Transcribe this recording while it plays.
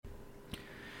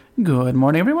Good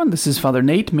morning, everyone. This is Father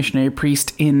Nate, missionary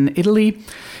priest in Italy,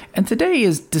 and today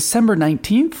is December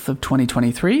 19th of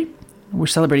 2023. We're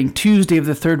celebrating Tuesday of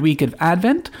the third week of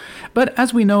Advent, but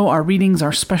as we know, our readings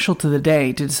are special to the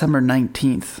day, to December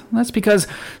 19th. That's because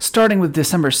starting with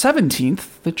December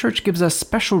 17th, the Church gives us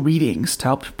special readings to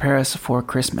help prepare us for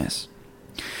Christmas.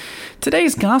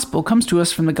 Today's Gospel comes to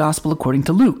us from the Gospel according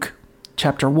to Luke,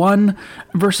 chapter 1,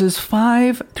 verses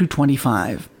 5 through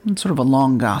 25. It's sort of a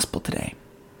long Gospel today.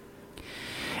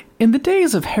 In the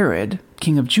days of Herod,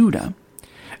 king of Judah,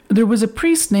 there was a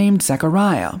priest named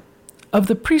Zechariah, of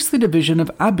the priestly division of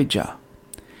Abijah.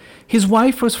 His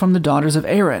wife was from the daughters of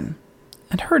Aaron,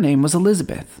 and her name was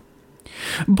Elizabeth.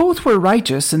 Both were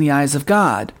righteous in the eyes of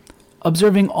God,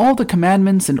 observing all the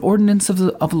commandments and ordinances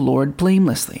of the Lord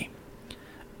blamelessly.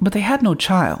 But they had no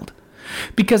child,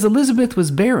 because Elizabeth was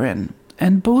barren,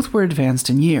 and both were advanced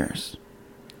in years.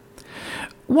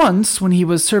 Once, when he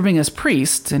was serving as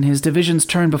priest and his division's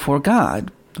turn before God,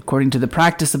 according to the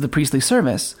practice of the priestly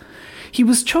service, he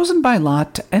was chosen by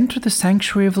lot to enter the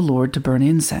sanctuary of the Lord to burn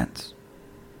incense.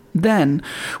 Then,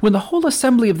 when the whole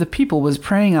assembly of the people was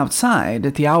praying outside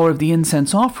at the hour of the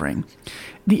incense offering,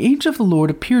 the angel of the Lord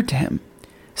appeared to him,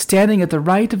 standing at the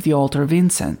right of the altar of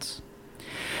incense.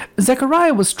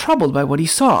 Zechariah was troubled by what he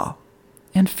saw,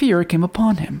 and fear came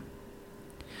upon him.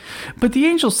 But the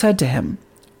angel said to him,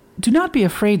 "Do not be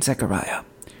afraid, Zechariah,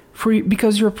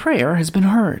 because your prayer has been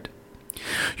heard.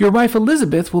 Your wife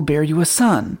Elizabeth will bear you a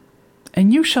son,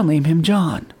 and you shall name him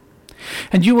John.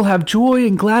 And you will have joy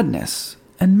and gladness,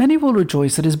 and many will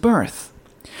rejoice at his birth.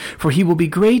 For he will be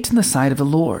great in the sight of the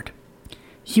Lord.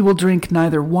 He will drink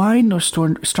neither wine nor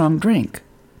strong drink.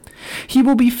 He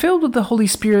will be filled with the Holy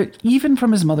Spirit even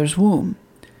from his mother's womb.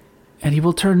 And he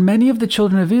will turn many of the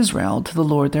children of Israel to the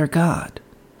Lord their God.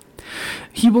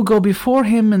 He will go before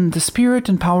him in the spirit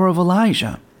and power of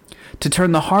Elijah, to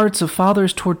turn the hearts of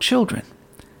fathers toward children,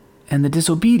 and the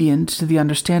disobedient to the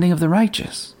understanding of the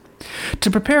righteous,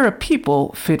 to prepare a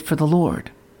people fit for the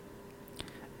Lord."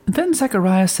 Then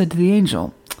Zechariah said to the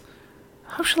angel,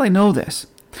 "How shall I know this?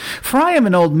 For I am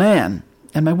an old man,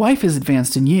 and my wife is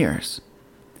advanced in years."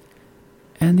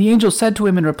 And the angel said to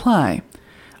him in reply,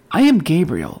 "I am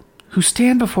Gabriel, who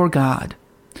stand before God.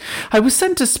 I was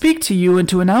sent to speak to you and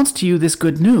to announce to you this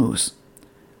good news.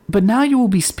 But now you will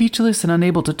be speechless and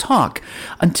unable to talk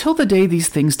until the day these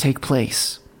things take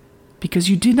place, because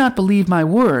you did not believe my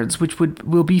words, which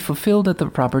will be fulfilled at the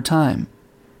proper time."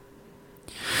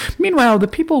 Meanwhile, the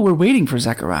people were waiting for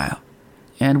Zechariah,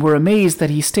 and were amazed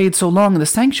that he stayed so long in the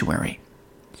sanctuary.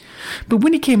 But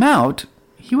when he came out,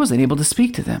 he wasn't able to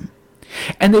speak to them,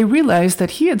 and they realized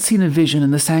that he had seen a vision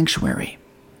in the sanctuary.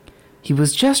 He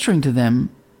was gesturing to them,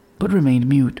 but remained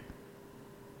mute.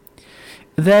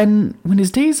 Then, when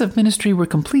his days of ministry were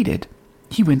completed,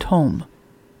 he went home.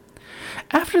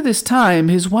 After this time,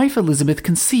 his wife Elizabeth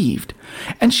conceived,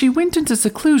 and she went into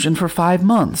seclusion for 5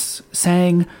 months,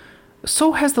 saying,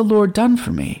 "So has the Lord done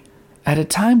for me, at a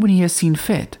time when he has seen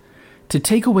fit, to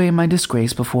take away my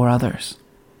disgrace before others."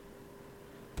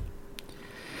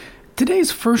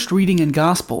 Today's first reading and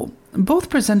gospel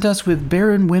both present us with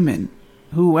barren women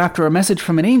who, after a message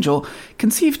from an angel,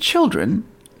 conceive children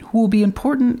who will be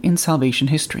important in salvation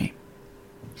history.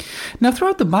 Now,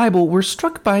 throughout the Bible, we're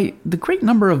struck by the great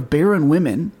number of barren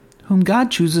women whom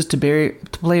God chooses to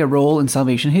play a role in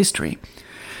salvation history,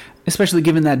 especially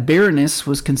given that barrenness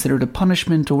was considered a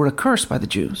punishment or a curse by the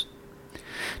Jews.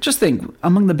 Just think,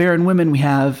 among the barren women we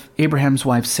have Abraham's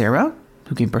wife Sarah,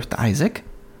 who gave birth to Isaac.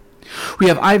 We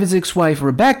have Isaac's wife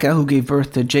Rebekah, who gave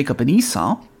birth to Jacob and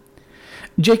Esau.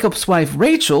 Jacob's wife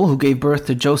Rachel, who gave birth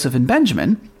to Joseph and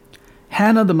Benjamin.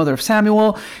 Hannah, the mother of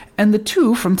Samuel, and the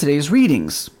two from today's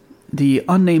readings, the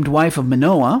unnamed wife of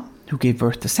Manoah, who gave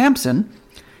birth to Samson,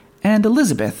 and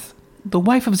Elizabeth, the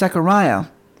wife of Zechariah,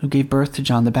 who gave birth to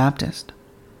John the Baptist.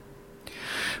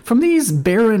 From these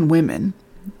barren women,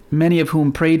 many of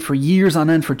whom prayed for years on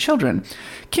end for children,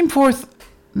 came forth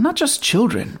not just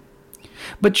children,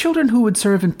 but children who would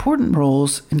serve important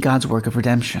roles in God's work of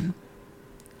redemption.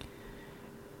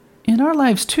 In our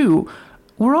lives, too,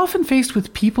 we're often faced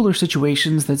with people or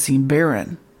situations that seem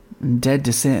barren and dead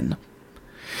to sin.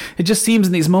 It just seems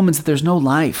in these moments that there's no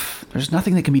life, there's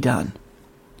nothing that can be done.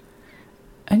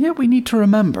 And yet we need to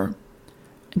remember,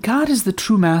 God is the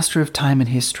true master of time and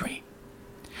history.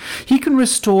 He can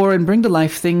restore and bring to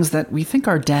life things that we think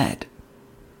are dead,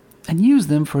 and use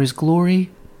them for his glory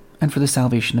and for the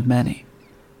salvation of many.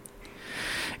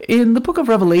 In the book of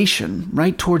Revelation,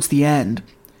 right towards the end,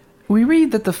 we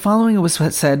read that the following was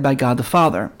said by God the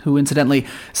Father, who incidentally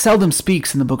seldom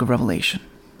speaks in the book of Revelation.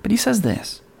 But he says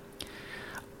this,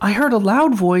 "I heard a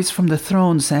loud voice from the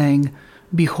throne saying,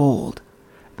 Behold,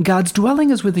 God's dwelling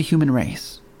is with the human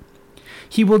race.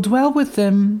 He will dwell with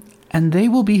them, and they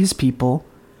will be his people,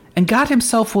 and God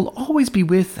himself will always be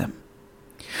with them.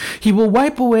 He will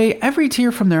wipe away every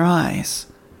tear from their eyes,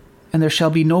 and there shall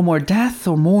be no more death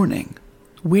or mourning,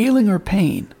 wailing or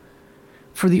pain,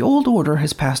 for the old order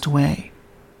has passed away.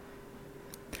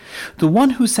 The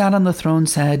one who sat on the throne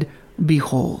said,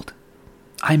 Behold,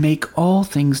 I make all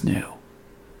things new.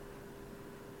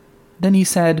 Then he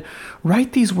said,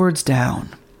 Write these words down,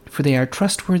 for they are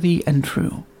trustworthy and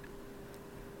true.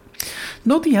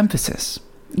 Note the emphasis.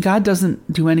 God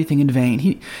doesn't do anything in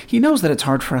vain. He knows that it's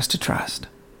hard for us to trust.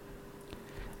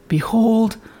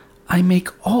 Behold, I make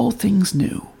all things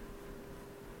new.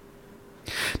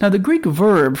 Now, the Greek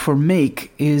verb for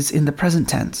make is in the present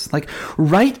tense. Like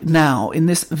right now, in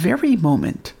this very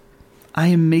moment, I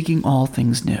am making all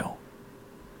things new.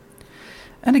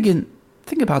 And again,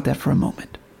 think about that for a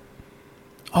moment.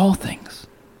 All things.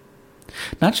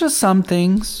 Not just some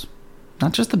things,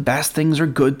 not just the best things or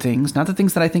good things, not the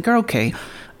things that I think are okay,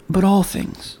 but all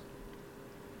things.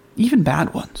 Even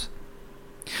bad ones.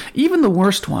 Even the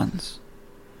worst ones.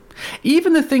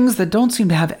 Even the things that don't seem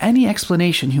to have any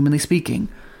explanation, humanly speaking,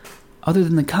 other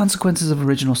than the consequences of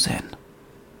original sin.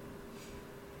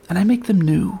 And I make them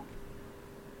new.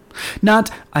 Not,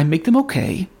 I make them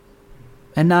okay,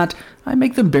 and not, I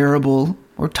make them bearable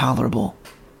or tolerable.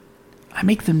 I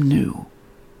make them new.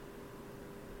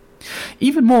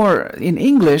 Even more, in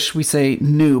English, we say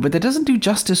new, but that doesn't do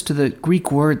justice to the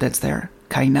Greek word that's there,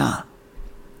 kaina.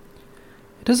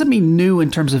 It doesn't mean new in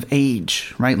terms of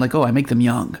age, right? Like, I make them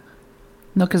young.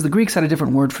 No, because the Greeks had a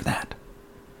different word for that.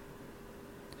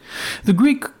 The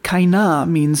Greek kaina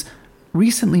means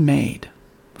recently made,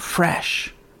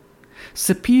 fresh,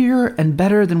 superior and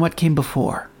better than what came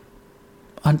before,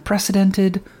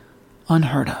 unprecedented,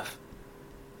 unheard of.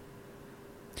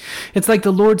 It's like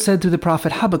the Lord said through the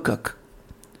prophet Habakkuk,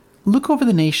 Look over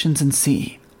the nations and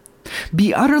see.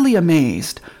 Be utterly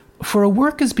amazed, for a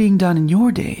work is being done in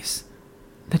your days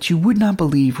that you would not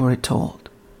believe were it told.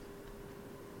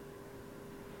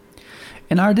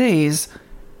 In our days,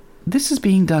 this is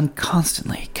being done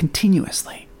constantly,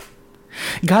 continuously.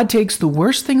 God takes the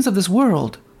worst things of this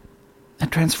world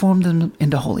and transforms them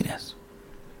into holiness.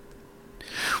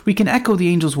 We can echo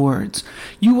the angel's words,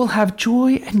 You will have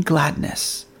joy and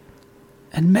gladness,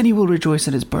 and many will rejoice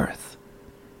at his birth.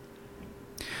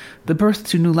 The birth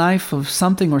to new life of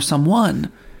something or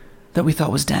someone that we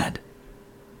thought was dead.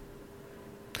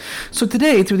 So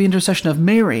today, through the intercession of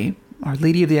Mary, Our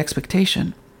Lady of the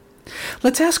Expectation,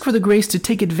 let's ask for the grace to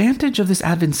take advantage of this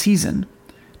Advent season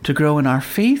to grow in our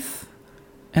faith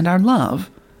and our love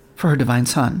for her divine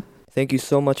Son. Thank you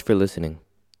so much for listening.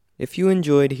 If you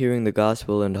enjoyed hearing the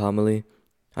gospel and homily,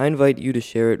 I invite you to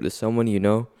share it with someone you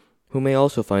know who may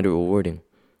also find it rewarding,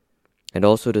 and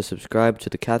also to subscribe to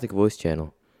the Catholic Voice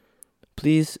channel.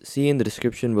 Please see in the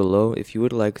description below if you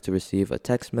would like to receive a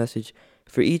text message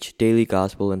for each daily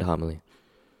gospel and homily.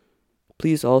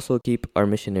 Please also keep our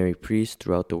missionary priests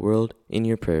throughout the world in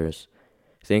your prayers.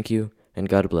 Thank you, and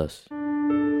God bless.